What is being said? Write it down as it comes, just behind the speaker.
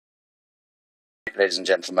Ladies and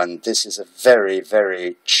gentlemen, this is a very,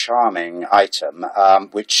 very charming item,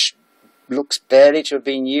 which looks barely to have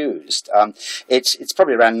been used. It's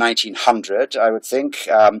probably around 1900, I would think,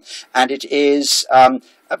 and it is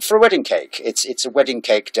for a wedding cake. It's a wedding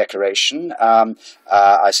cake decoration,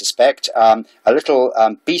 I suspect. A little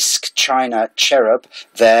bisque china cherub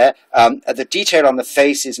there. The detail on the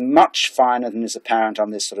face is much finer than is apparent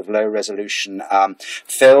on this sort of low-resolution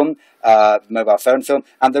film. Mobile phone film,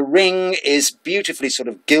 and the ring is beautifully sort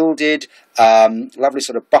of gilded, lovely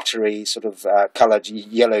sort of buttery sort of coloured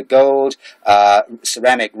yellow gold,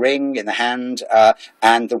 ceramic ring in the hand,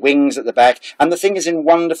 and the wings at the back, and the thing is in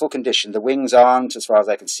wonderful condition. The wings aren't, as far as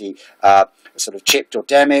I can see, sort of chipped or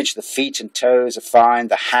damaged. The feet and toes are fine,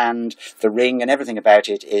 the hand, the ring, and everything about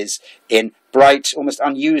it is in bright, almost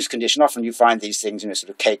unused condition. Often you find these things, sort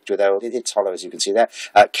of caked with old, it's hollow as you can see there,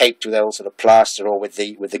 caked with old sort of plaster, or with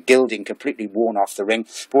the gilding completely worn off the ring.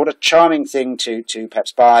 But what a charming thing to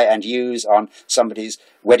perhaps buy and use on somebody's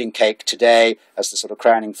wedding cake today as the sort of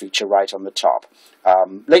crowning feature right on the top.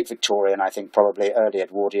 Late Victorian, I think, probably early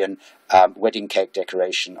Edwardian wedding cake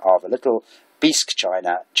decoration of a little bisque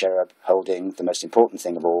china cherub holding the most important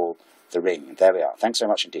thing of all, the ring. There we are. Thanks so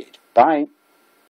much indeed. Bye.